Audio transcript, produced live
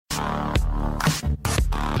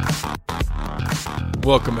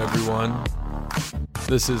Welcome, everyone.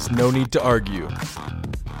 This is No Need to Argue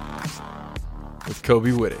with Kobe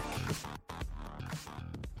Whittick.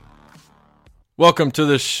 Welcome to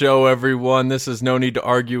the show, everyone. This is No Need to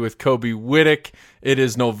Argue with Kobe Whittick. It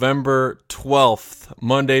is November 12th,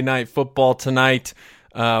 Monday Night Football tonight.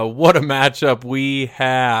 What a matchup we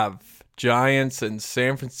have. Giants and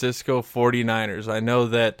San Francisco 49ers. I know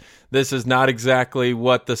that this is not exactly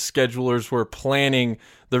what the schedulers were planning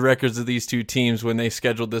the records of these two teams when they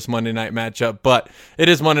scheduled this Monday night matchup, but it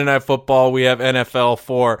is Monday Night Football. We have NFL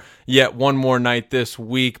for yet one more night this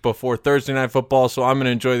week before Thursday Night Football, so I'm going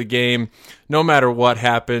to enjoy the game no matter what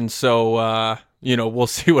happens. So, we'll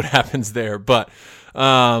see what happens there, but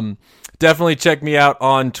definitely check me out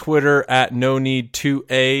on Twitter at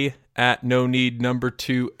NoNeed2A. At no need number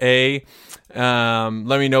 2A.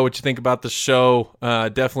 Let me know what you think about the show.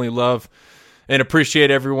 Definitely love and appreciate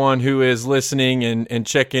everyone who is listening and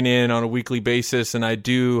checking in on a weekly basis. And I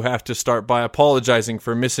do have to start by apologizing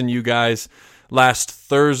for missing you guys last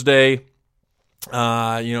Thursday.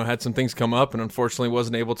 Had some things come up and unfortunately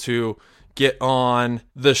wasn't able to get on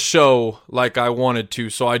the show like I wanted to,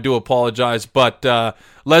 so I do apologize, but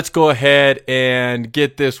let's go ahead and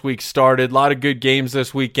get this week started. A lot of good games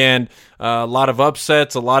this weekend, a lot of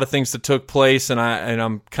upsets, a lot of things that took place, and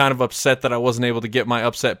I'm kind of upset that I wasn't able to get my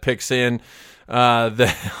upset picks in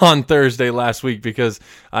on Thursday last week, because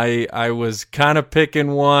I was kind of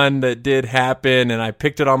picking one that did happen, and I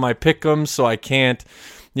picked it on my pick'ems, so I can't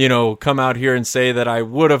come out here and say that I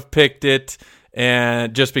would have picked it.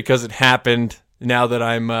 And just because it happened now that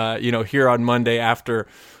I'm, here on Monday after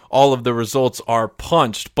all of the results are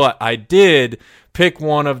punched. But I did pick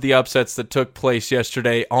one of the upsets that took place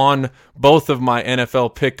yesterday on both of my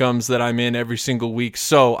NFL pick'ems that I'm in every single week.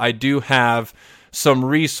 So I do have some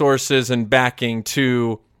resources and backing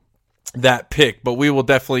to that pick. But we will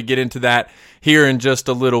definitely get into that here in just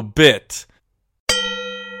a little bit.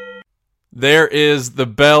 There is the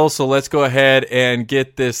bell, so let's go ahead and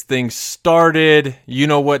get this thing started. You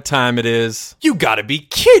know what time it is. You gotta be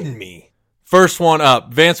kidding me. First one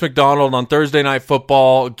up, Vance McDonald on Thursday Night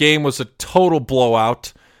Football. Game was a total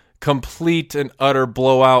blowout, complete and utter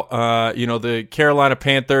blowout. The Carolina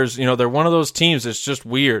Panthers, they're one of those teams that's just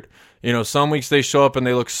weird. Some weeks they show up and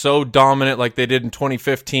they look so dominant like they did in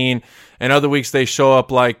 2015, and other weeks they show up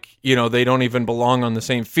like, they don't even belong on the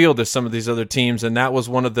same field as some of these other teams, and that was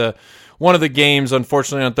one of the games,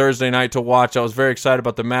 unfortunately, on Thursday night to watch. I was very excited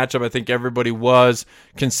about the matchup. I think everybody was,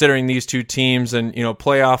 considering these two teams and,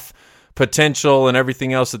 playoff potential and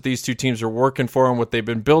everything else that these two teams are working for and what they've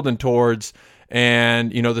been building towards.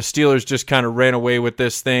 And, the Steelers just kind of ran away with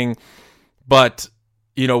this thing. But,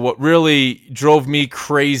 what really drove me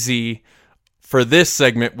crazy for this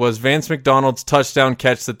segment was Vance McDonald's touchdown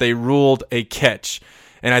catch that they ruled a catch.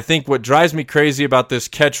 And I think what drives me crazy about this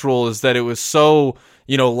catch rule is that it was so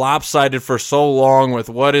lopsided for so long with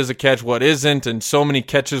what is a catch, what isn't, and so many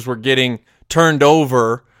catches were getting turned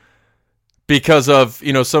over because of,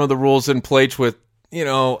 some of the rules in place with,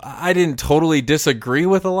 I didn't totally disagree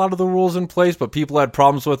with a lot of the rules in place, but people had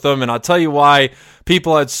problems with them, and I'll tell you why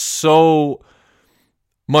people had so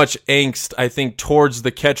much angst, I think, towards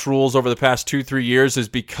the catch rules over the past 2-3 years is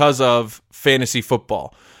because of fantasy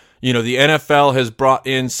football. The NFL has brought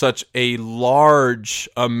in such a large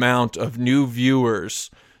amount of new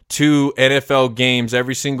viewers to NFL games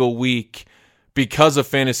every single week because of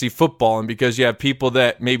fantasy football, and because you have people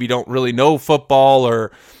that maybe don't really know football,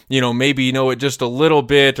 or, maybe know it just a little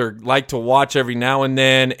bit, or like to watch every now and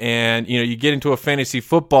then, and, you get into a fantasy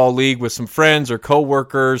football league with some friends or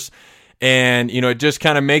coworkers, and, it just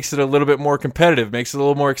kind of makes it a little bit more competitive, makes it a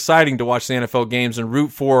little more exciting to watch the NFL games and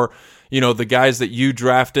root for the guys that you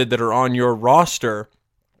drafted that are on your roster.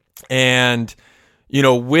 And,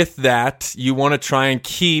 with that, you want to try and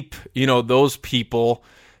keep, those people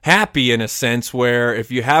happy in a sense, where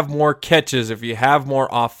if you have more catches, if you have more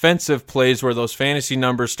offensive plays where those fantasy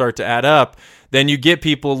numbers start to add up, then you get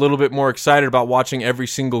people a little bit more excited about watching every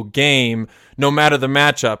single game, no matter the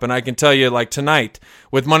matchup. And I can tell you, like tonight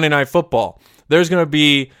with Monday Night Football, there's going to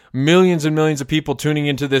be millions and millions of people tuning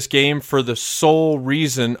into this game for the sole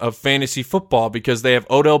reason of fantasy football, because they have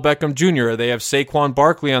Odell Beckham Jr., they have Saquon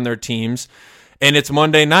Barkley on their teams, and it's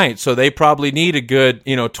Monday night, so they probably need a good,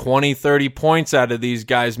 20, 30 points out of these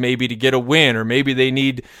guys maybe to get a win, or maybe they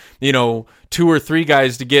need, 2 or 3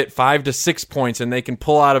 guys to get 5 to 6 points and they can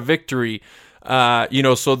pull out a victory.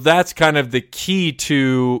 So that's kind of the key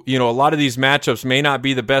to, a lot of these matchups may not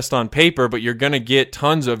be the best on paper, but you're going to get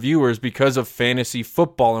tons of viewers because of fantasy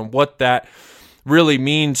football and what that really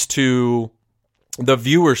means to the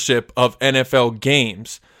viewership of NFL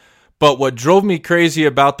games. But what drove me crazy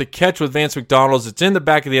about the catch with Vance McDonald is it's in the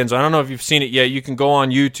back of the end zone. I don't know if you've seen it yet. You can go on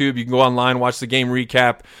YouTube, you can go online, watch the game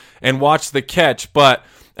recap, and watch the catch. But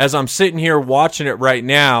as I'm sitting here watching it right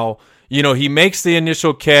now, he makes the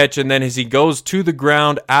initial catch, and then as he goes to the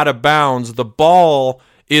ground out of bounds, the ball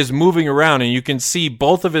is moving around, and you can see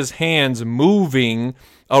both of his hands moving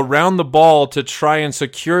around the ball to try and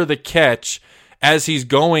secure the catch as he's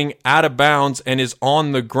going out of bounds and is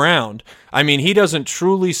on the ground. I mean, he doesn't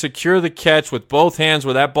truly secure the catch with both hands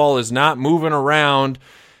where that ball is not moving around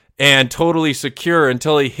and totally secure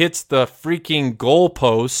until he hits the freaking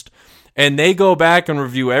goalpost. And they go back and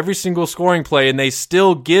review every single scoring play, and they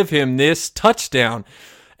still give him this touchdown.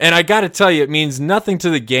 And I got to tell you, it means nothing to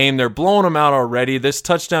the game. They're blowing them out already. This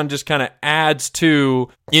touchdown just kind of adds to,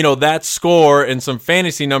 that score and some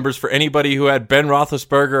fantasy numbers for anybody who had Ben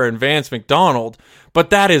Roethlisberger and Vance McDonald. But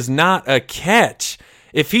that is not a catch.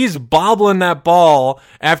 If he's bobbling that ball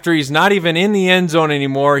after he's not even in the end zone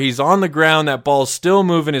anymore, he's on the ground, that ball's still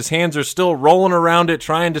moving, his hands are still rolling around it,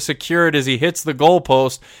 trying to secure it as he hits the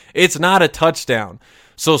goalpost, it's not a touchdown.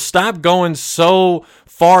 So stop going so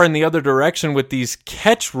far in the other direction with these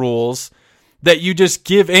catch rules that you just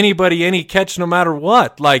give anybody any catch no matter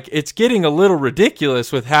what. Like, it's getting a little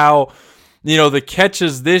ridiculous with how, the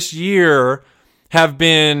catches this year have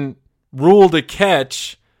been ruled a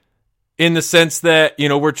catch in the sense that,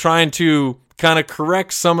 we're trying to kind of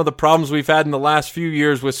correct some of the problems we've had in the last few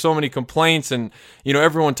years with so many complaints and,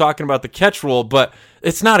 everyone talking about the catch rule, but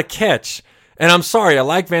it's not a catch. And I'm sorry, I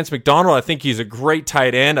like Vance McDonald. I think he's a great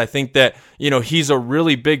tight end. I think that, he's a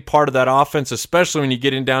really big part of that offense, especially when you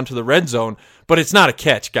get in down to the red zone. But it's not a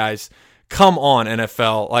catch, guys. Come on,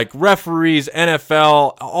 NFL. Like, referees,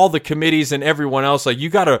 NFL, all the committees and everyone else, like, you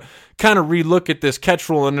got to kind of relook at this catch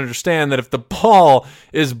rule and understand that if the ball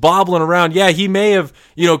is bobbling around, yeah, he may have,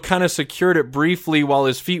 kind of secured it briefly while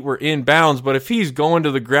his feet were in bounds. But if he's going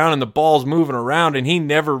to the ground and the ball's moving around and he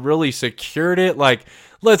never really secured it, like,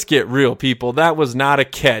 let's get real, people. That was not a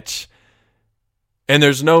catch. And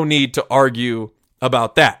there's no need to argue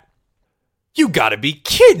about that. You gotta be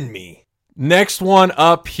kidding me. Next one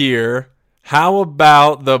up here. How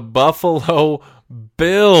about the Buffalo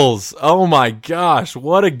Bills? Oh my gosh,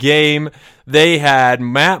 what a game they had.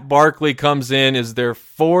 Matt Barkley comes in as their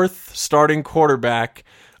fourth starting quarterback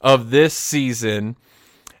of this season.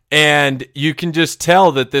 And you can just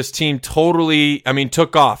tell that this team totally,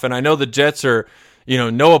 took off. And I know the Jets are,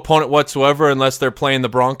 no opponent whatsoever unless they're playing the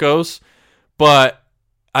Broncos. But,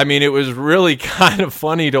 it was really kind of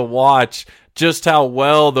funny to watch just how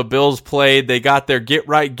well the Bills played. They got their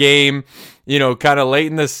get-right game, kind of late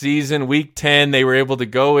in the season, Week 10. They were able to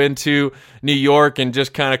go into New York and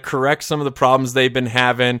just kind of correct some of the problems they've been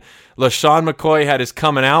having. LaShawn McCoy had his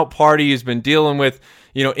coming-out party. He's been dealing with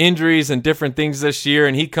injuries and different things this year,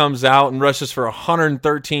 and he comes out and rushes for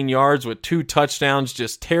 113 yards with 2 touchdowns,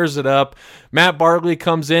 just tears it up. Matt Barkley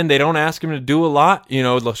comes in. They don't ask him to do a lot.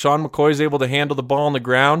 LaShawn McCoy is able to handle the ball on the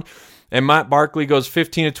ground, and Matt Barkley goes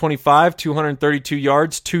 15 of 25, 232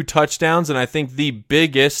 yards, 2 touchdowns, and I think the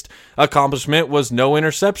biggest accomplishment was no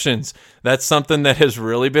interceptions. That's something that has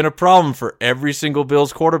really been a problem for every single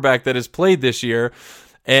Bills quarterback that has played this year.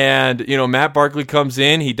 And, Matt Barkley comes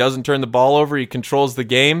in, he doesn't turn the ball over, he controls the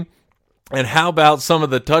game. And how about some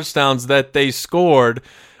of the touchdowns that they scored?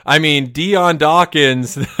 Deion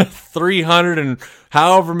Dawkins, 300 and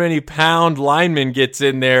however many pound lineman gets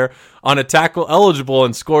in there on a tackle eligible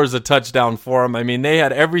and scores a touchdown for him. They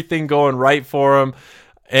had everything going right for him.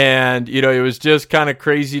 And, it was just kind of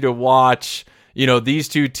crazy to watch, these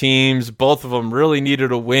two teams. Both of them really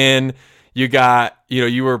needed a win. You got,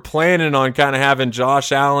 you were planning on kind of having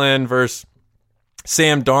Josh Allen versus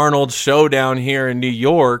Sam Darnold showdown here in New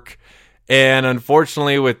York. And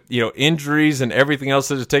unfortunately, with, injuries and everything else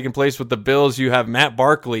that has taken place with the Bills, you have Matt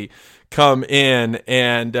Barkley come in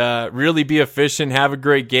and really be efficient, have a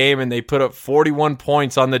great game, and they put up 41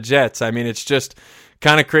 points on the Jets. It's just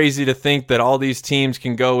kind of crazy to think that all these teams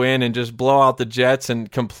can go in and just blow out the Jets and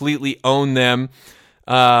completely own them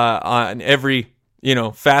on every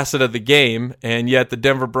facet of the game, and yet the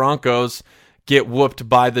Denver Broncos get whooped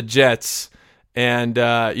by the Jets. And,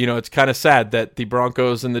 it's kind of sad that the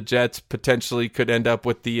Broncos and the Jets potentially could end up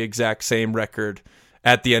with the exact same record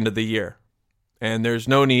at the end of the year. And there's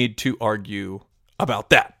no need to argue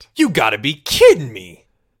about that. You gotta be kidding me.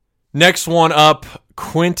 Next one up,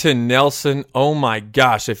 Quentin Nelson. Oh my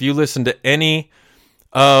gosh, if you listen to any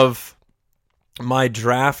of my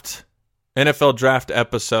NFL draft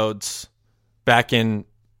episodes back in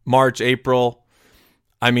March, April,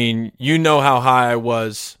 you know how high I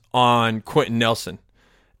was on Quentin Nelson.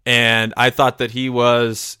 And I thought that he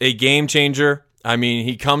was a game changer I mean,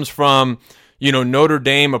 he comes from, Notre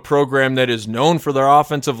Dame, a program that is known for their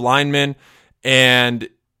offensive linemen. And,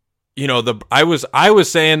 I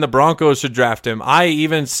was saying the Broncos should draft him. I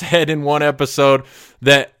even said in one episode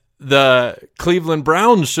that the Cleveland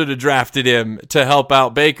Browns should have drafted him to help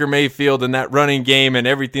out Baker Mayfield in that running game and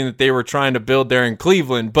everything that they were trying to build there in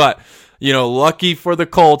Cleveland. But, lucky for the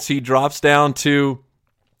Colts, he drops down to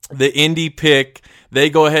the Indy pick. They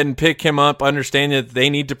go ahead and pick him up, understanding that they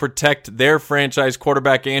need to protect their franchise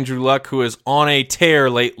quarterback, Andrew Luck, who is on a tear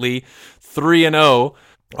lately. 3-0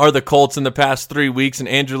 are the Colts in the past 3 weeks, and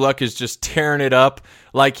Andrew Luck is just tearing it up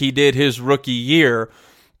like he did his rookie year.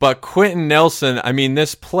 But Quentin Nelson, I mean,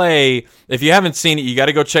 this play, if you haven't seen it, you got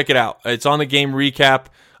to go check it out. It's on the game recap,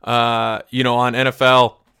 on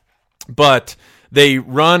NFL. But they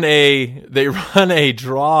run a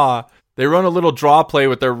draw. They run a little draw play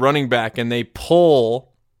with their running back, and they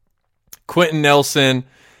pull Quentin Nelson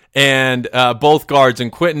and both guards.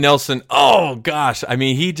 And Quentin Nelson, oh gosh, I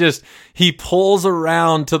mean, he pulls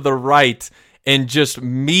around to the right and just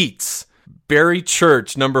meets Barry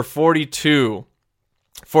Church, number 42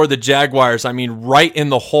 for the Jaguars. I mean, right in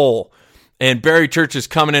the hole. And Barry Church is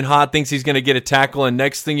coming in hot, thinks he's going to get a tackle, and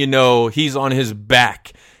next thing you know, he's on his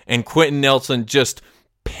back. And Quentin Nelson just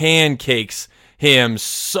pancakes him.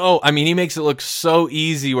 He makes it look so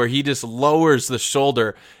easy where he just lowers the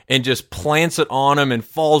shoulder and just plants it on him and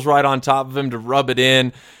falls right on top of him to rub it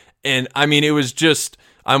in. And I mean, it was just,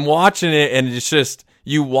 I'm watching it and it's just,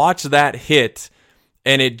 you watch that hit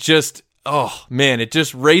and it just, oh man, it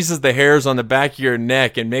just raises the hairs on the back of your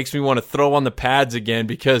neck and makes me want to throw on the pads again,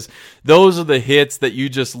 because those are the hits that you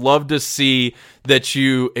just love to see, that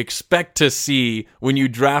you expect to see when you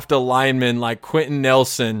draft a lineman like Quentin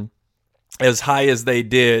Nelson as high as they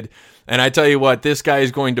did. And I tell you what, this guy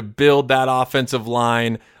is going to build that offensive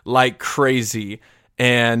line like crazy.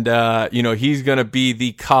 And, he's going to be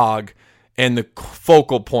the cog and the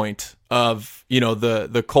focal point of,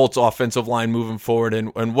 the Colts offensive line moving forward.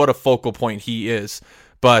 And what a focal point he is.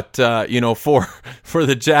 But, for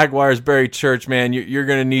the Jaguars, Barry Church, man, you're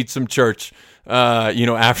going to need some church,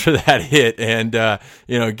 after that hit. And,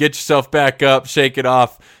 get yourself back up, shake it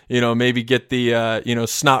off, maybe get the,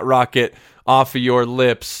 snot rocket off of your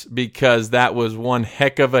lips, because that was one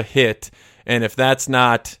heck of a hit. And if that's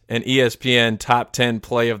not an ESPN top 10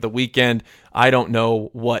 play of the weekend, I don't know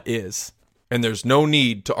what is. And there's no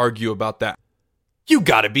need to argue about that. You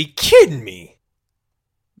gotta be kidding me.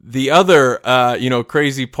 The other,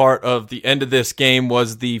 crazy part of the end of this game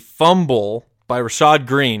was the fumble by Rashad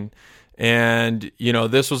Green. And,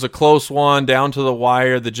 this was a close one down to the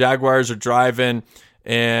wire. The Jaguars are driving,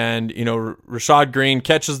 and, Rashad Green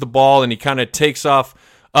catches the ball and he kind of takes off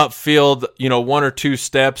upfield, one or two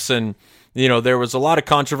steps. And, there was a lot of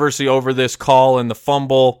controversy over this call and the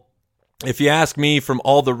fumble. If you ask me, from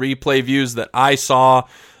all the replay views that I saw,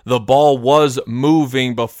 the ball was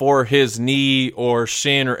moving before his knee or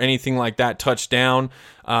shin or anything like that touched down.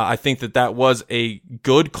 I think that was a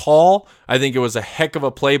good call. I think it was a heck of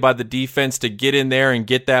a play by the defense to get in there and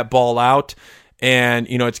get that ball out. And,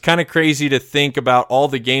 it's kind of crazy to think about all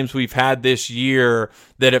the games we've had this year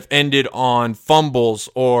that have ended on fumbles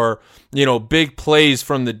or, big plays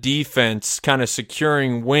from the defense kind of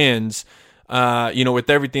securing wins, with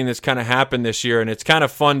everything that's kind of happened this year. And it's kind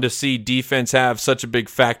of fun to see defense have such a big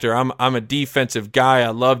factor. I'm a defensive guy. I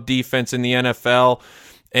love defense in the NFL.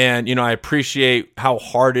 And, I appreciate how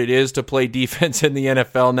hard it is to play defense in the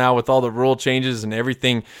NFL now with all the rule changes and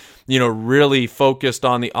everything, really focused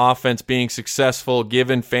on the offense being successful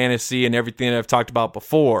given fantasy and everything that I've talked about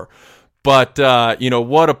before. But,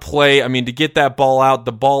 what a play. I mean, to get that ball out,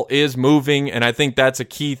 the ball is moving. And I think that's a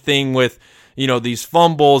key thing with, these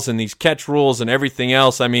fumbles and these catch rules and everything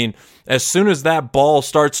else. I mean, as soon as that ball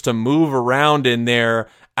starts to move around in there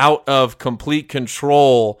out of complete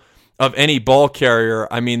control of any ball carrier,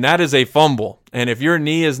 I mean, that is a fumble. And if your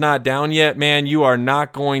knee is not down yet, man, you are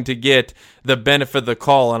not going to get the benefit of the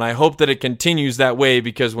call. And I hope that it continues that way,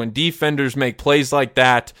 because when defenders make plays like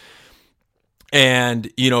that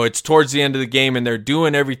and, it's towards the end of the game and they're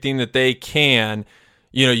doing everything that they can,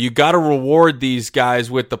 you got to reward these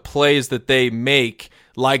guys with the plays that they make,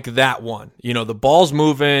 like that one. The ball's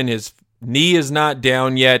moving, his knee is not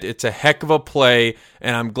down yet. It's a heck of a play,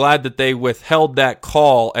 and I'm glad that they withheld that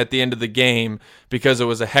call at the end of the game, because it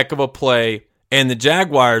was a heck of a play. And the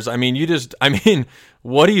Jaguars,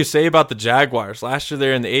 what do you say about the Jaguars? Last year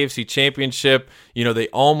they're in the AFC Championship. They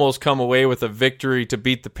almost come away with a victory to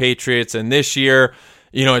beat the Patriots. And this year,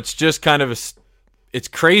 it's just kind of it's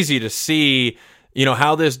crazy to see,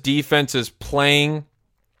 how this defense is playing.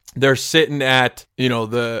 They're sitting at,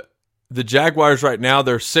 the the Jaguars right now,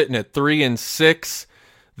 they're sitting at 3-6.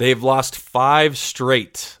 They've lost 5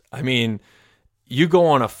 straight. I mean, you go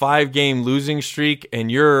on a 5-game losing streak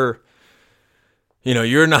and you're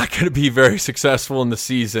not going to be very successful in the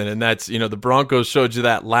season. And that's, the Broncos showed you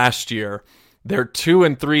that last year. They're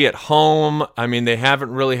 2-3 at home. I mean, they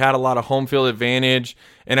haven't really had a lot of home field advantage.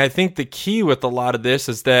 And I think the key with a lot of this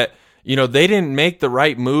is that, they didn't make the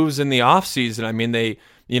right moves in the offseason. I mean, they,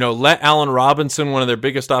 let Allen Robinson, one of their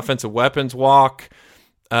biggest offensive weapons, walk.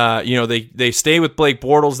 They stay with Blake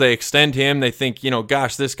Bortles. They extend him. They think,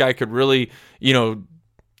 gosh, this guy could really,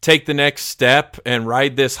 take the next step and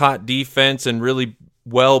ride this hot defense and really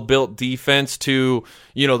well-built defense to,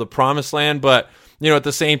 the promised land. But, at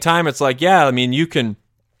the same time, it's like, yeah, I mean, you can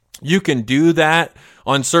do that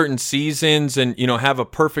on certain seasons and, have a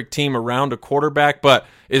perfect team around a quarterback. But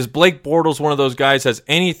is Blake Bortles one of those guys? Has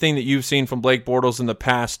anything that you've seen from Blake Bortles in the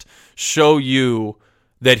past show you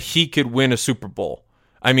that he could win a Super Bowl?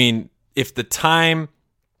 I mean, if the time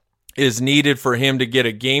is needed for him to get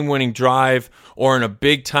a game-winning drive or in a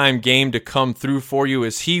big-time game to come through for you,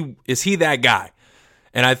 is he that guy?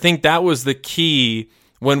 And I think that was the key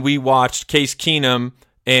when we watched Case Keenum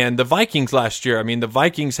and the Vikings last year. I mean, the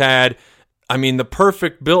Vikings had, the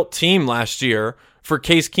perfect built team last year for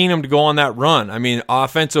Case Keenum to go on that run. I mean,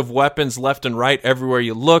 offensive weapons left and right everywhere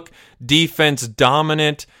you look, defense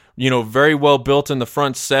dominant, very well built in the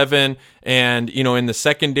front seven and, in the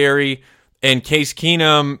secondary. And Case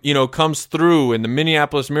Keenum, comes through in the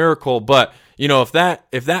Minneapolis Miracle. But, if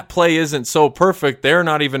that play isn't so perfect, they're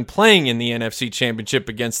not even playing in the NFC Championship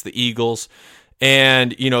against the Eagles.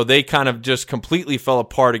 And, they kind of just completely fell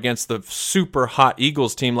apart against the super hot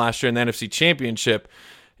Eagles team last year in the NFC Championship.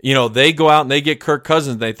 They go out and they get Kirk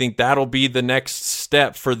Cousins. They think that'll be the next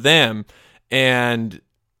step for them. And,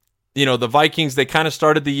 the Vikings, they kind of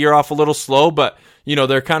started the year off a little slow, but,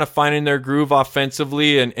 they're kind of finding their groove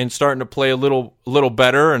offensively and starting to play a little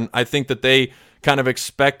better. And I think that they kind of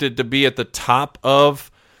expected to be at the top of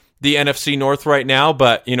the NFC North right now,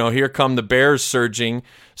 but, here come the Bears surging.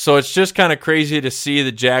 So it's just kind of crazy to see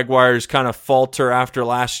the Jaguars kind of falter after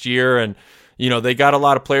last year. And, they got a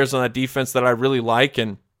lot of players on that defense that I really like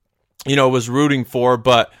and, was rooting for.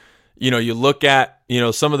 But, you look at,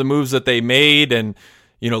 some of the moves that they made and,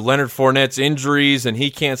 Leonard Fournette's injuries and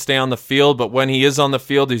he can't stay on the field, but when he is on the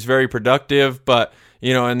field, he's very productive. But,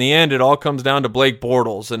 in the end, it all comes down to Blake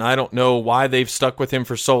Bortles. And I don't know why they've stuck with him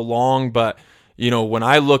for so long, but, when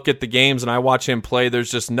I look at the games and I watch him play, there's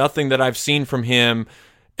just nothing that I've seen from him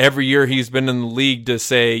every year he's been in the league to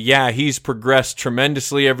say, yeah, he's progressed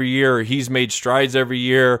tremendously every year, or he's made strides every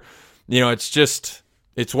year.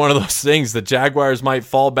 It's one of those things. The Jaguars might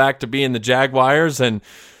fall back to being the Jaguars, and,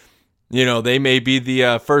 they may be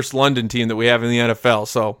the first London team that we have in the NFL.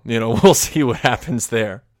 So, we'll see what happens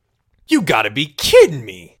there. You gotta be kidding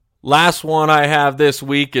me. Last one I have this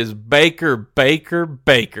week is Baker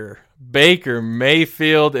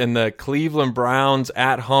Mayfield and the Cleveland Browns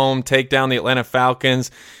at home take down the Atlanta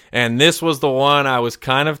Falcons. And this was the one I was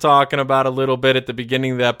kind of talking about a little bit at the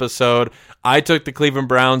beginning of the episode. I took the Cleveland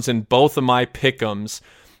Browns in both of my pick'ems.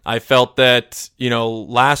 I felt that,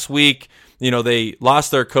 last week, they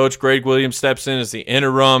lost their coach. Greg Williams steps in as the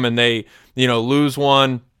interim and they, lose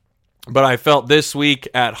one. But I felt this week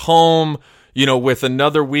at home, with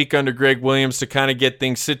another week under Greg Williams to kind of get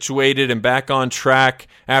things situated and back on track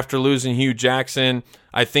after losing Hugh Jackson,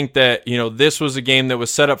 I think that, this was a game that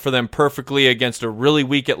was set up for them perfectly against a really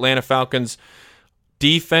weak Atlanta Falcons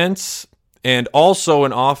defense and also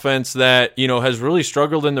an offense that, has really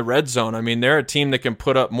struggled in the red zone. I mean, they're a team that can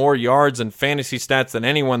put up more yards and fantasy stats than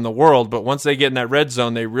anyone in the world, but once they get in that red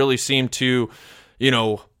zone, they really seem to,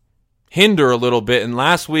 hinder a little bit. And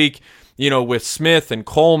last week, with Smith and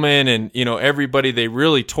Coleman and, everybody, they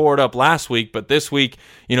really tore it up last week. But this week,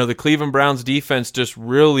 the Cleveland Browns defense just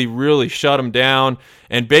really, really shut them down.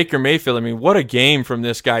 And Baker Mayfield, I mean, what a game from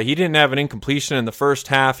this guy. He didn't have an incompletion in the first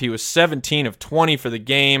half. He was 17 of 20 for the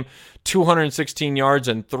game, 216 yards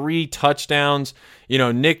and 3 touchdowns.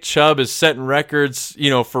 Nick Chubb is setting records,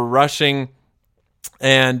 for rushing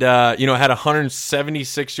and, had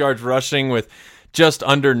 176 yards rushing with just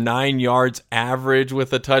under 9 yards average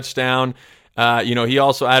with a touchdown. He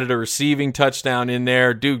also added a receiving touchdown in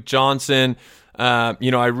there. Duke Johnson, I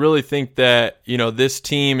really think that, this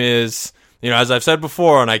team is, as I've said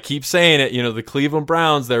before, and I keep saying it, the Cleveland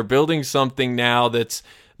Browns, they're building something now that's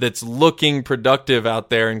looking productive out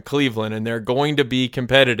there in Cleveland, and they're going to be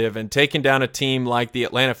competitive. And taking down a team like the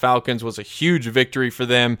Atlanta Falcons was a huge victory for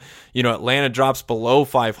them. Atlanta drops below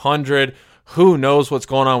 500. Who knows what's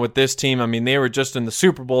going on with this team? I mean, they were just in the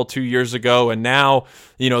Super Bowl 2 years ago, and now,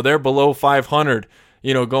 they're below 500.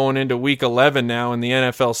 going into week 11 now in the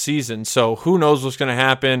NFL season. So who knows what's going to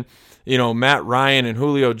happen? Matt Ryan and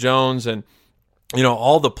Julio Jones and,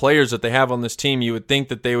 all the players that they have on this team, you would think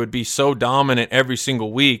that they would be so dominant every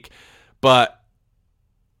single week, but,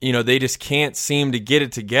 they just can't seem to get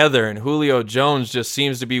it together. And Julio Jones just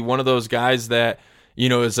seems to be one of those guys that,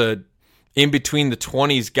 is a in between the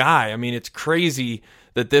 20s guy. I mean, it's crazy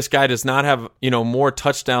that this guy does not have, more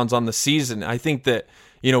touchdowns on the season. I think that,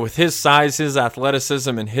 with his size, his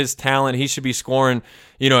athleticism, and his talent, he should be scoring,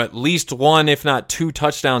 at least one, if not two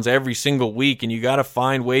touchdowns every single week. And you got to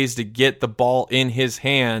find ways to get the ball in his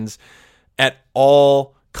hands at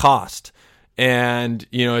all cost. And,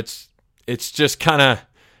 it's just kind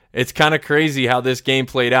of crazy how this game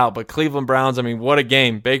played out. But Cleveland Browns, I mean, what a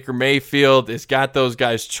game. Baker Mayfield has got those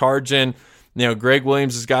guys charging. Greg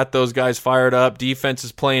Williams has got those guys fired up. Defense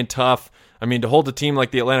is playing tough. I mean, to hold a team like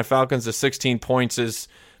the Atlanta Falcons to 16 points is,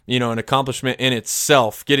 an accomplishment in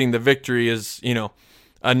itself. Getting the victory is,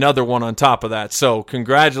 another one on top of that. So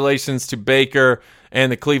congratulations to Baker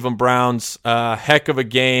and the Cleveland Browns. Heck of a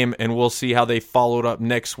game, and we'll see how they followed up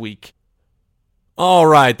next week. All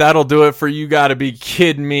right, that'll do it for You Gotta Be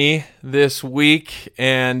Kidding Me this week.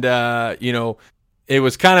 And, it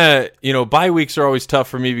was kind of, bye weeks are always tough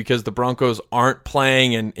for me because the Broncos aren't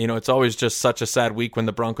playing, and, it's always just such a sad week when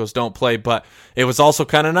the Broncos don't play. But it was also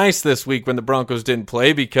kind of nice this week when the Broncos didn't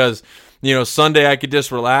play because, Sunday I could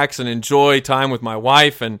just relax and enjoy time with my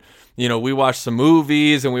wife. And, we watched some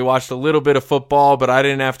movies and we watched a little bit of football, but I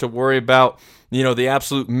didn't have to worry about, the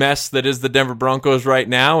absolute mess that is the Denver Broncos right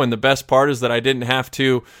now. And the best part is that I didn't have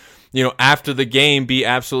to, after the game, be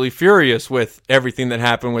absolutely furious with everything that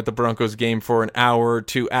happened with the Broncos game for an hour or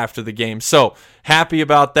two after the game. So happy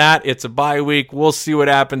about that. It's a bye week. We'll see what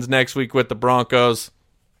happens next week with the Broncos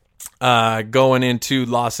going into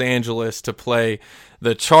Los Angeles to play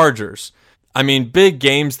the Chargers. I mean, big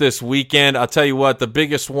games this weekend. I'll tell you what, the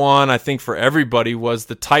biggest one, I think, for everybody was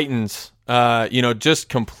the Titans, just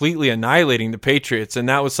completely annihilating the Patriots. And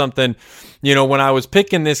that was something, when I was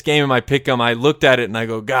picking this game in my pick'em, I looked at it and I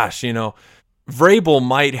go, gosh, Vrabel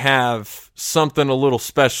might have something a little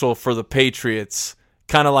special for the Patriots,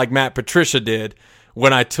 kind of like Matt Patricia did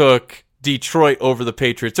when I took Detroit over the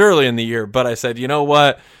Patriots early in the year. But I said, you know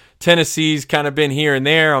what? Tennessee's kind of been here and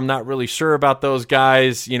there. I'm not really sure about those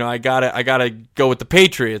guys. I gotta go with the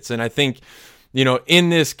Patriots. And I think, in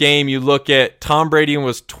this game, you look at Tom Brady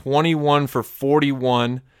was 21 for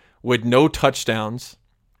 41 with no touchdowns,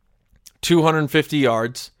 250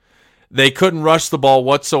 yards. They couldn't rush the ball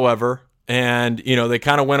whatsoever. And, they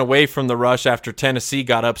kind of went away from the rush after Tennessee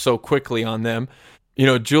got up so quickly on them.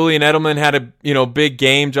 Julian Edelman had a, big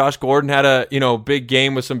game. Josh Gordon had a, big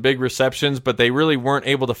game with some big receptions, but they really weren't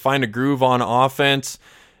able to find a groove on offense.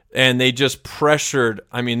 And they just pressured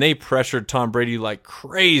Tom Brady like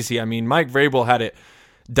crazy. I mean, Mike Vrabel had it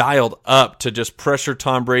dialed up to just pressure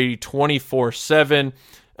Tom Brady 24/7.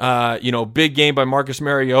 Big game by Marcus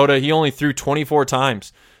Mariota. He only threw 24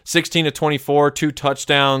 times, 16 to 24, 2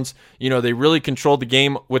 touchdowns. They really controlled the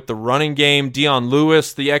game with the running game. Dion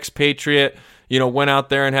Lewis, the expatriate, went out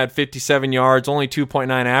there and had 57 yards, only 2.9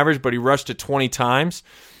 average, but he rushed it 20 times.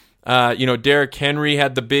 Derrick Henry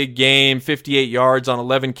had the big game, 58 yards on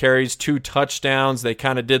 11 carries, 2 touchdowns. They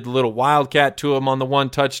kind of did the little wildcat to him on the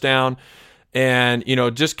 1 touchdown and,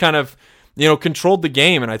 just kind of, controlled the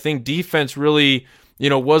game. And I think defense really,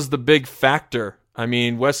 was the big factor. I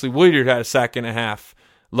mean, Wesley Woodyard had a sack and a half.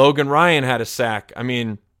 Logan Ryan had a sack. I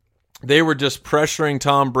mean, they were just pressuring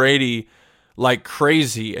Tom Brady like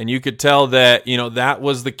crazy. And you could tell that, that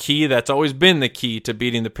was the key. That's always been the key to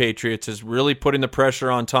beating the Patriots, is really putting the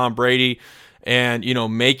pressure on Tom Brady and,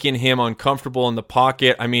 making him uncomfortable in the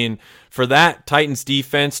pocket. I mean, for that Titans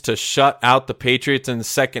defense to shut out the Patriots in the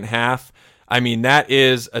second half, I mean, that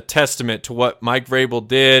is a testament to what Mike Vrabel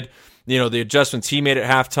did, the adjustments he made at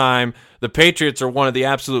halftime. The Patriots are one of the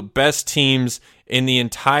absolute best teams in the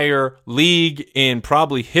entire league, in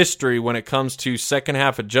probably history, when it comes to second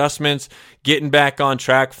half adjustments, getting back on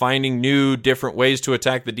track, finding new, different ways to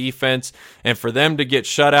attack the defense. And for them to get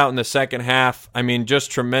shut out in the second half, I mean,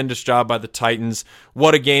 just tremendous job by the Titans.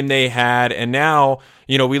 What a game they had. And now,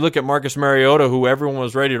 we look at Marcus Mariota, who everyone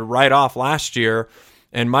was ready to write off last year,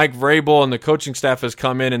 and Mike Vrabel and the coaching staff has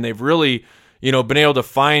come in and they've really been able to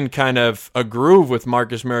find kind of a groove with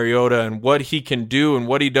Marcus Mariota and what he can do and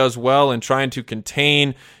what he does well, and trying to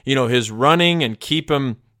contain, his running and keep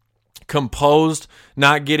him composed,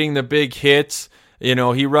 not getting the big hits.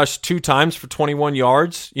 He rushed 2 times for 21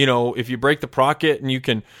 yards. If you break the pocket and you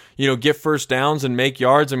can, get first downs and make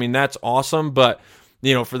yards, I mean, that's awesome. But,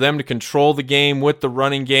 for them to control the game with the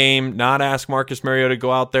running game, not ask Marcus Mariota to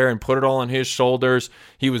go out there and put it all on his shoulders.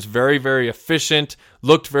 He was very, very efficient,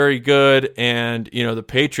 looked very good, and, the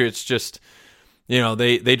Patriots just,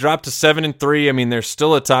 they dropped to 7-3. I mean, they're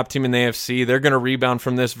still a top team in the AFC. They're going to rebound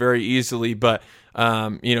from this very easily, but,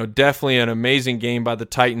 definitely an amazing game by the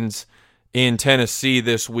Titans in Tennessee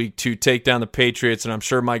this week to take down the Patriots, and I'm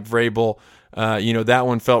sure Mike Vrabel, that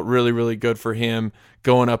one felt really, really good for him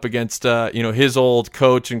going up against, his old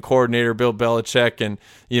coach and coordinator, Bill Belichick, and,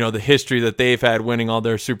 the history that they've had winning all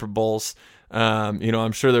their Super Bowls.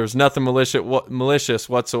 I'm sure there was nothing malicious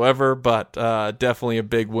whatsoever, but definitely a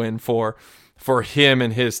big win for him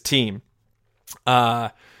and his team.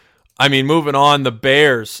 Moving on, the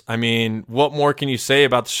Bears. What more can you say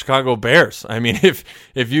about the Chicago Bears?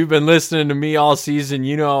 If you've been listening to me all season,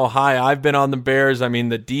 you know how high I've been on the Bears.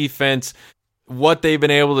 The defense, what they've been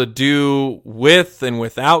able to do with and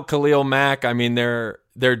without Khalil Mack,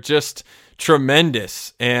 they're just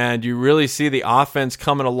tremendous. And you really see the offense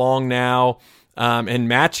coming along now and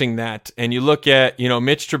matching that. And you look at,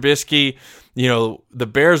 Mitch Trubisky, the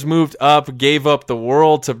Bears moved up, gave up the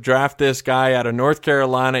world to draft this guy out of North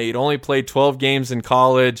Carolina. He'd only played 12 games in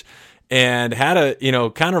college and had a,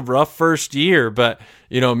 kind of rough first year. But,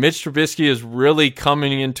 Mitch Trubisky is really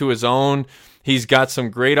coming into his own. He's got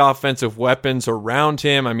some great offensive weapons around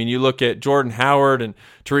him. You look at Jordan Howard and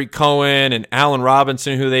Tariq Cohen and Allen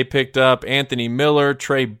Robinson, who they picked up, Anthony Miller,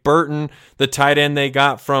 Trey Burton, the tight end they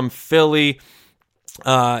got from Philly.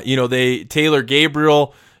 Taylor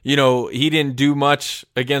Gabriel, he didn't do much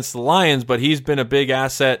against the Lions, but he's been a big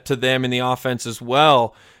asset to them in the offense as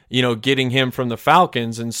well, getting him from the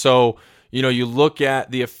Falcons. And so, you look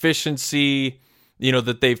at the efficiency,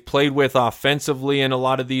 that they've played with offensively in a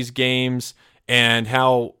lot of these games and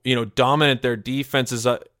how, dominant their defense is.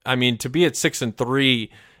 To be at 6-3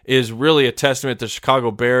 is really a testament to Chicago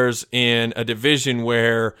Bears in a division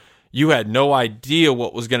where you had no idea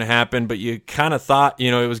what was going to happen, but you kind of thought,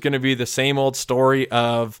 it was going to be the same old story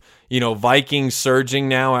of, Vikings surging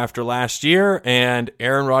now after last year and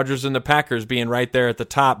Aaron Rodgers and the Packers being right there at the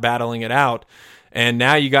top battling it out. And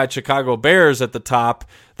now you got Chicago Bears at the top,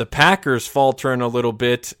 the Packers faltering a little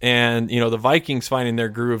bit, and, the Vikings finding their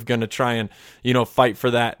groove, going to try and, fight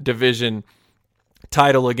for that division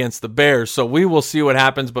title against the Bears. So we will see what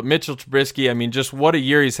happens. But Mitchell Trubisky, just what a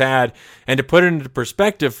year he's had. And to put it into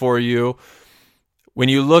perspective for you, when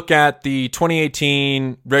you look at the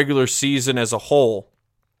 2018 regular season as a whole,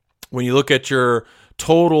 when you look at your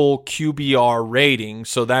total QBR rating,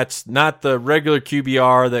 so that's not the regular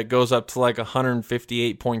QBR that goes up to like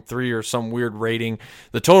 158.3 or some weird rating.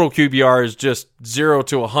 The total QBR is just 0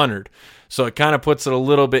 to 100. So it kind of puts it a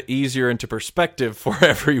little bit easier into perspective for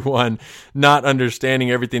everyone not understanding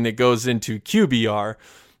everything that goes into QBR.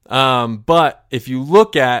 But if you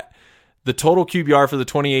look at the total QBR for the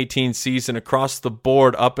 2018 season across the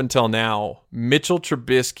board up until now, Mitchell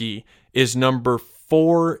Trubisky is number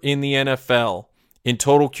 4 in the NFL in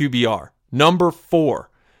total QBR. Number 4.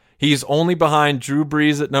 He's only behind Drew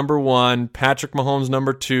Brees at number 1, Patrick Mahomes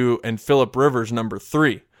number 2, and Phillip Rivers number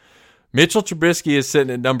 3. Mitchell Trubisky is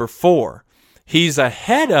sitting at number 4. He's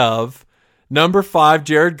ahead of number 5,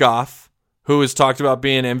 Jared Goff, who is talked about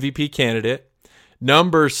being MVP candidate.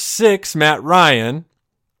 Number 6, Matt Ryan,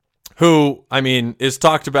 who, is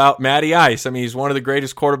talked about Matty Ice. He's one of the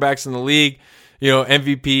greatest quarterbacks in the league,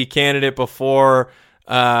 MVP candidate before,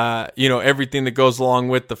 everything that goes along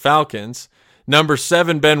with the Falcons. Number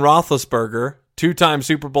 7, Ben Roethlisberger, 2-time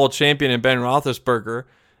Super Bowl champion in Ben Roethlisberger,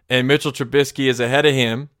 and Mitchell Trubisky is ahead of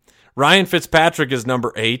him. Ryan Fitzpatrick is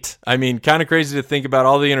number 8. Kind of crazy to think about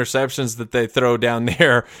all the interceptions that they throw down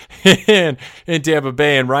there in Tampa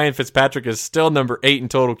Bay, and Ryan Fitzpatrick is still number 8 in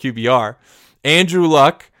total QBR. Andrew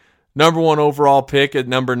Luck, number 1 overall pick at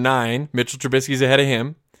number 9. Mitchell Trubisky's ahead of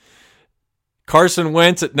him. Carson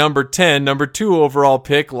Wentz at number 10, number 2 overall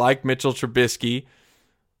pick, like Mitchell Trubisky.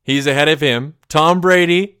 He's ahead of him. Tom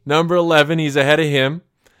Brady, number 11, he's ahead of him.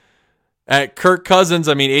 At Kirk Cousins,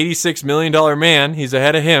 $86 million man, he's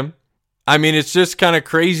ahead of him. It's just kind of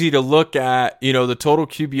crazy to look at, the total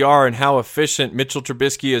QBR and how efficient Mitchell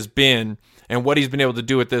Trubisky has been and what he's been able to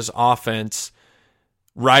do with this offense,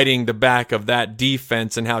 riding the back of that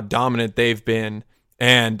defense and how dominant they've been.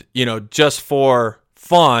 And, just for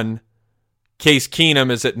fun, Case Keenum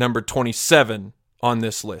is at number 27 on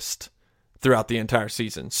this list throughout the entire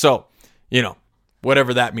season. So,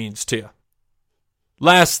 whatever that means to you.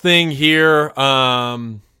 Last thing here,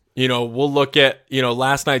 we'll look at,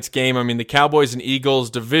 last night's game. The Cowboys and Eagles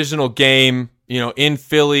divisional game, in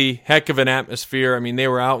Philly, heck of an atmosphere. They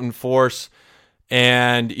were out in force.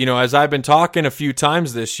 And, as I've been talking a few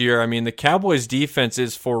times this year, I mean, the Cowboys defense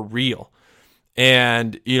is for real.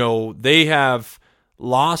 And, they have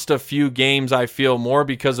lost a few games, I feel, more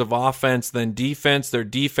because of offense than defense. Their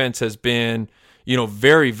defense has been,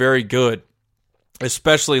 very, very good,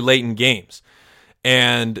 especially late in games.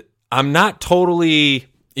 And I'm not totally,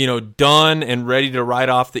 done and ready to write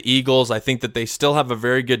off the Eagles. I think that they still have a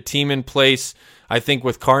very good team in place. I think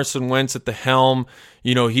with Carson Wentz at the helm,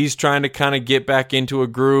 he's trying to kind of get back into a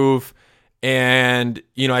groove. And,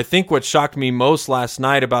 I think what shocked me most last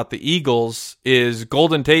night about the Eagles is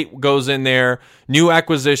Golden Tate goes in there, new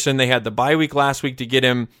acquisition. They had the bye week last week to get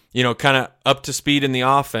him, kind of up to speed in the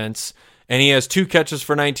offense. And he has 2 catches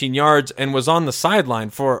for 19 yards and was on the sideline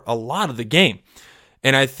for a lot of the game.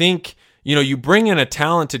 And I think, you bring in a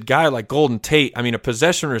talented guy like Golden Tate, I mean, a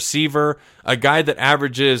possession receiver, a guy that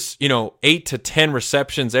averages, 8 to 10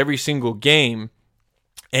 receptions every single game.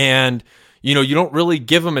 And, you don't really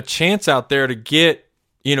give him a chance out there to get,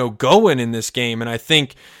 going in this game. And I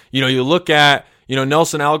think, you look at,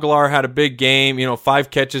 Nelson Aguilar had a big game, 5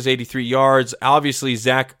 catches, 83 yards. Obviously,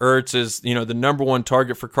 Zach Ertz is, the number one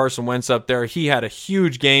target for Carson Wentz up there. He had a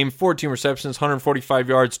huge game, 14 receptions, 145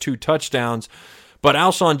 yards, 2 touchdowns. But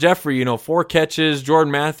Alshon Jeffrey, 4 catches.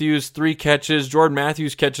 Jordan Matthews, 3 catches. Jordan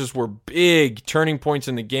Matthews' catches were big turning points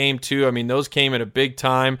in the game, too. I mean, those came at a big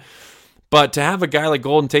time. But to have a guy like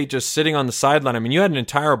Golden Tate just sitting on the sideline, I mean, you had an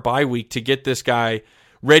entire bye week to get this guy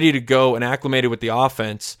ready to go and acclimated with the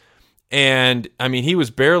offense. And, I mean, he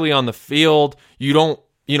was barely on the field. You don't,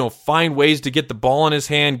 find ways to get the ball in his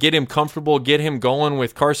hand, get him comfortable, get him going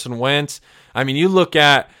with Carson Wentz. I mean, you look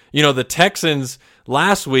at, the Texans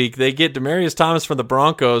last week, they get Demaryius Thomas from the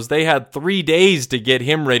Broncos. They had 3 days to get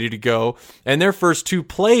him ready to go. And their first 2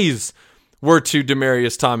 plays were to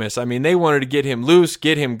Demaryius Thomas. I mean, they wanted to get him loose,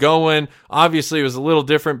 get him going. Obviously, it was a little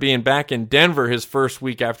different being back in Denver his first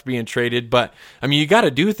week after being traded. But, I mean, you got to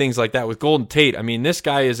do things like that with Golden Tate. I mean, this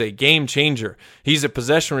guy is a game changer. He's a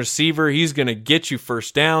possession receiver. He's going to get you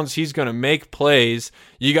first downs. He's going to make plays.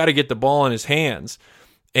 You got to get the ball in his hands.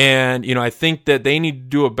 And, I think that they need to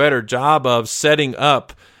do a better job of setting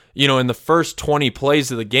up, in the first 20 plays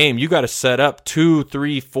of the game, you got to set up 2,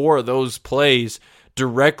 3, 4 of those plays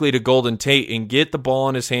directly to Golden Tate and get the ball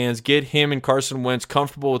in his hands, get him and Carson Wentz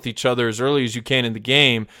comfortable with each other as early as you can in the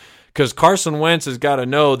game, because Carson Wentz has got to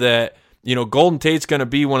know that, Golden Tate's going to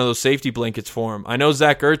be one of those safety blankets for him. I know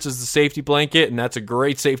Zach Ertz is the safety blanket, and that's a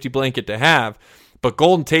great safety blanket to have, but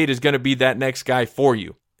Golden Tate is going to be that next guy for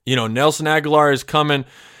you. Nelson Aguilar is coming,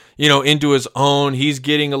 into his own. He's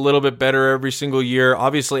getting a little bit better every single year.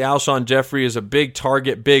 Obviously, Alshon Jeffrey is a big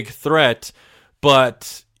target, big threat,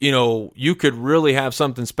 but you could really have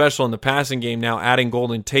something special in the passing game now, adding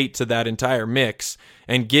Golden Tate to that entire mix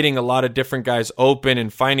and getting a lot of different guys open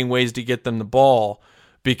and finding ways to get them the ball,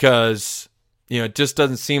 because, it just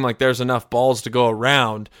doesn't seem like there's enough balls to go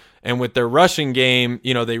around. And with their rushing game,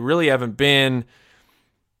 they really haven't been,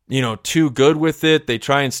 too good with it. They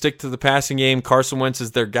try and stick to the passing game. Carson Wentz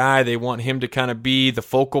is their guy. They want him to kind of be the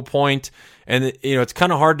focal point. And, it's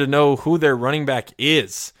kind of hard to know who their running back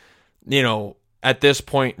is, at this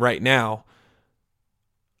point right now.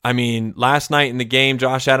 I mean, last night in the game,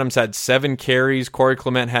 Josh Adams had 7 carries. Corey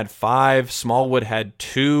Clement had 5. Smallwood had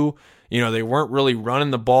 2. They weren't really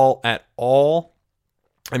running the ball at all.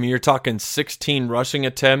 I mean, you're talking 16 rushing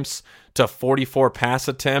attempts to 44 pass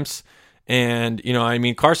attempts. And,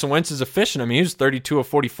 Carson Wentz is efficient. I mean, he was 32 of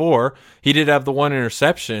 44. He did have the 1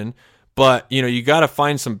 interception. But, you got to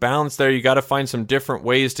find some balance there. You got to find some different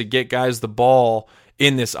ways to get guys the ball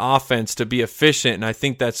in this offense to be efficient. And I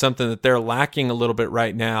think that's something that they're lacking a little bit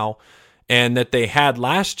right now, and that they had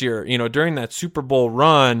last year, during that Super Bowl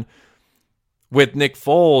run with Nick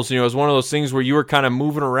Foles. It was one of those things where you were kind of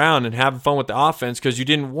moving around and having fun with the offense because you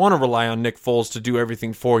didn't want to rely on Nick Foles to do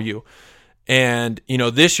everything for you. And,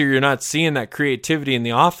 this year you're not seeing that creativity in the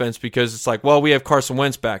offense because it's like, well, we have Carson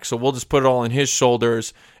Wentz back, so we'll just put it all in his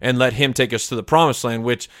shoulders and let him take us to the promised land,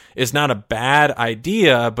 which is not a bad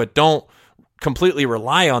idea, but don't completely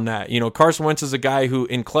rely on that. Carson Wentz is a guy who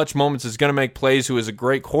in clutch moments is going to make plays, who is a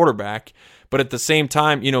great quarterback, but at the same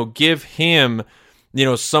time, give him,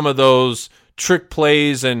 some of those trick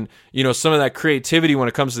plays and, some of that creativity when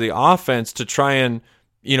it comes to the offense to try and,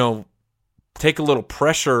 take a little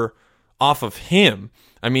pressure off of him.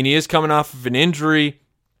 I mean, he is coming off of an injury.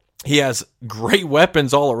 He has great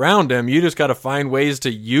weapons all around him. You just got to find ways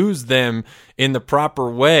to use them in the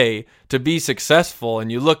proper way to be successful.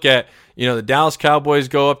 And you look at, the Dallas Cowboys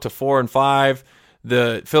go up to 4-5.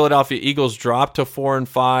 The Philadelphia Eagles drop to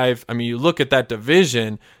 4-5. I mean, you look at that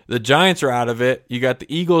division, the Giants are out of it. You got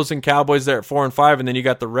the Eagles and Cowboys there at 4-5, and then you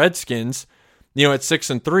got the Redskins, at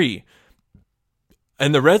 6-3.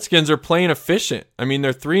 And the Redskins are playing efficient. I mean,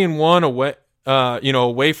 they're 3-1 away,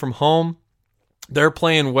 away from home. They're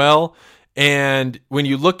playing well. And when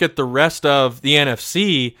you look at the rest of the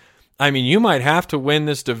NFC, I mean, you might have to win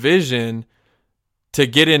this division to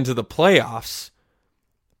get into the playoffs,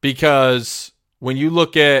 because when you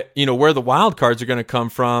look at, where the wild cards are going to come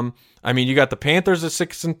from, I mean, you got the Panthers at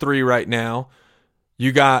 6-3 right now.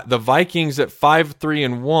 You got the Vikings at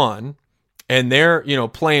 5-3-1, and they're,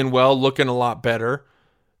 playing well, looking a lot better.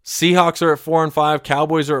 Seahawks are at 4-5,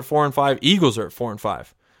 Cowboys are at 4-5, Eagles are at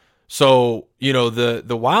 4-5. So,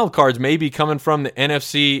 the wild cards may be coming from the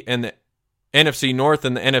NFC and the NFC North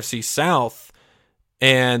and the NFC South,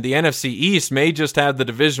 and the NFC East may just have the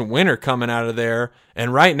division winner coming out of there.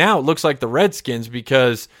 And right now it looks like the Redskins,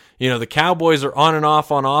 because, the Cowboys are on and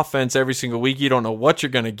off on offense every single week. You don't know what you're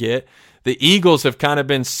going to get. The Eagles have kind of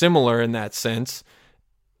been similar in that sense.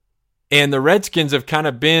 And the Redskins have kind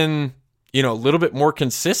of been, a little bit more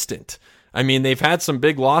consistent. I mean, they've had some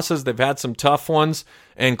big losses. They've had some tough ones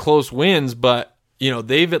and close wins, but,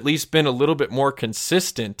 they've at least been a little bit more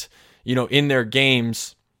consistent, in their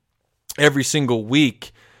games every single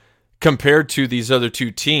week compared to these other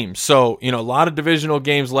two teams. So, a lot of divisional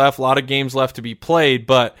games left, a lot of games left to be played,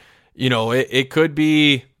 but, it could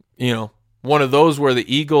be, one of those where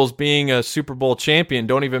the Eagles, being a Super Bowl champion,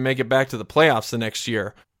 don't even make it back to the playoffs the next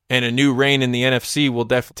year. And a new reign in the NFC will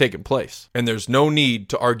definitely take place. And there's no need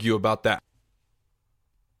to argue about that.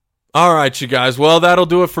 All right, you guys. Well, that'll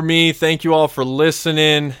do it for me. Thank you all for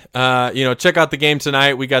listening. Check out the game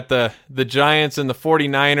tonight. We got the Giants and the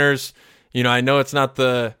 49ers. I know it's not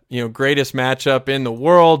the, greatest matchup in the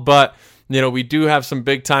world, but, we do have some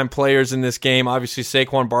big-time players in this game. Obviously,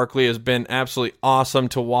 Saquon Barkley has been absolutely awesome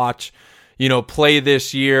to watch, play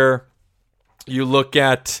this year. You look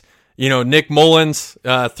at, Nick Mullins,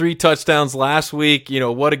 3 touchdowns last week.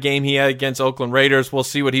 What a game he had against Oakland Raiders. We'll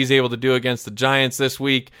see what he's able to do against the Giants this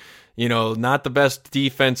week. Not the best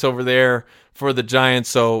defense over there for the Giants.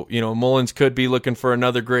 So, Mullins could be looking for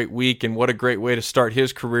another great week, and what a great way to start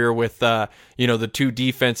his career with, the 2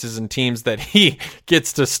 defenses and teams that he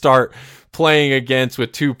gets to start playing against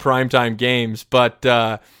with 2 primetime games. But,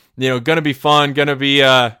 going to be fun, going to be,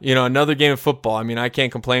 another game of football. I mean, I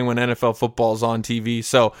can't complain when NFL football is on TV,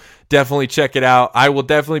 so definitely check it out. I will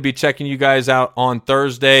definitely be checking you guys out on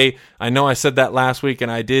Thursday. I know I said that last week and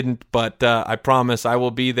I didn't, but I promise I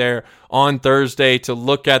will be there on Thursday to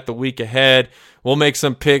look at the week ahead. We'll make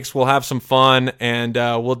some picks, we'll have some fun, and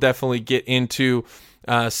we'll definitely get into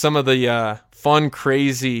some of the fun,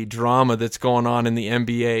 crazy drama that's going on in the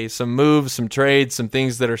NBA. Some moves, some trades, some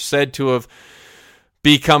things that are said to have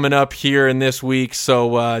be coming up here in this week,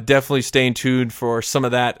 so definitely stay tuned for some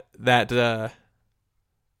of that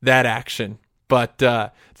action. But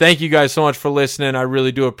thank you guys so much for listening. I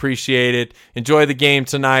really do appreciate it. Enjoy the game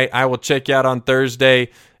tonight. I will check you out on Thursday,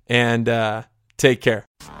 and take care.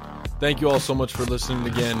 Thank you all so much for listening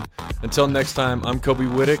again. Until next time, I'm Kobe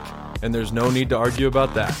Whittick, and there's no need to argue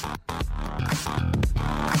about that.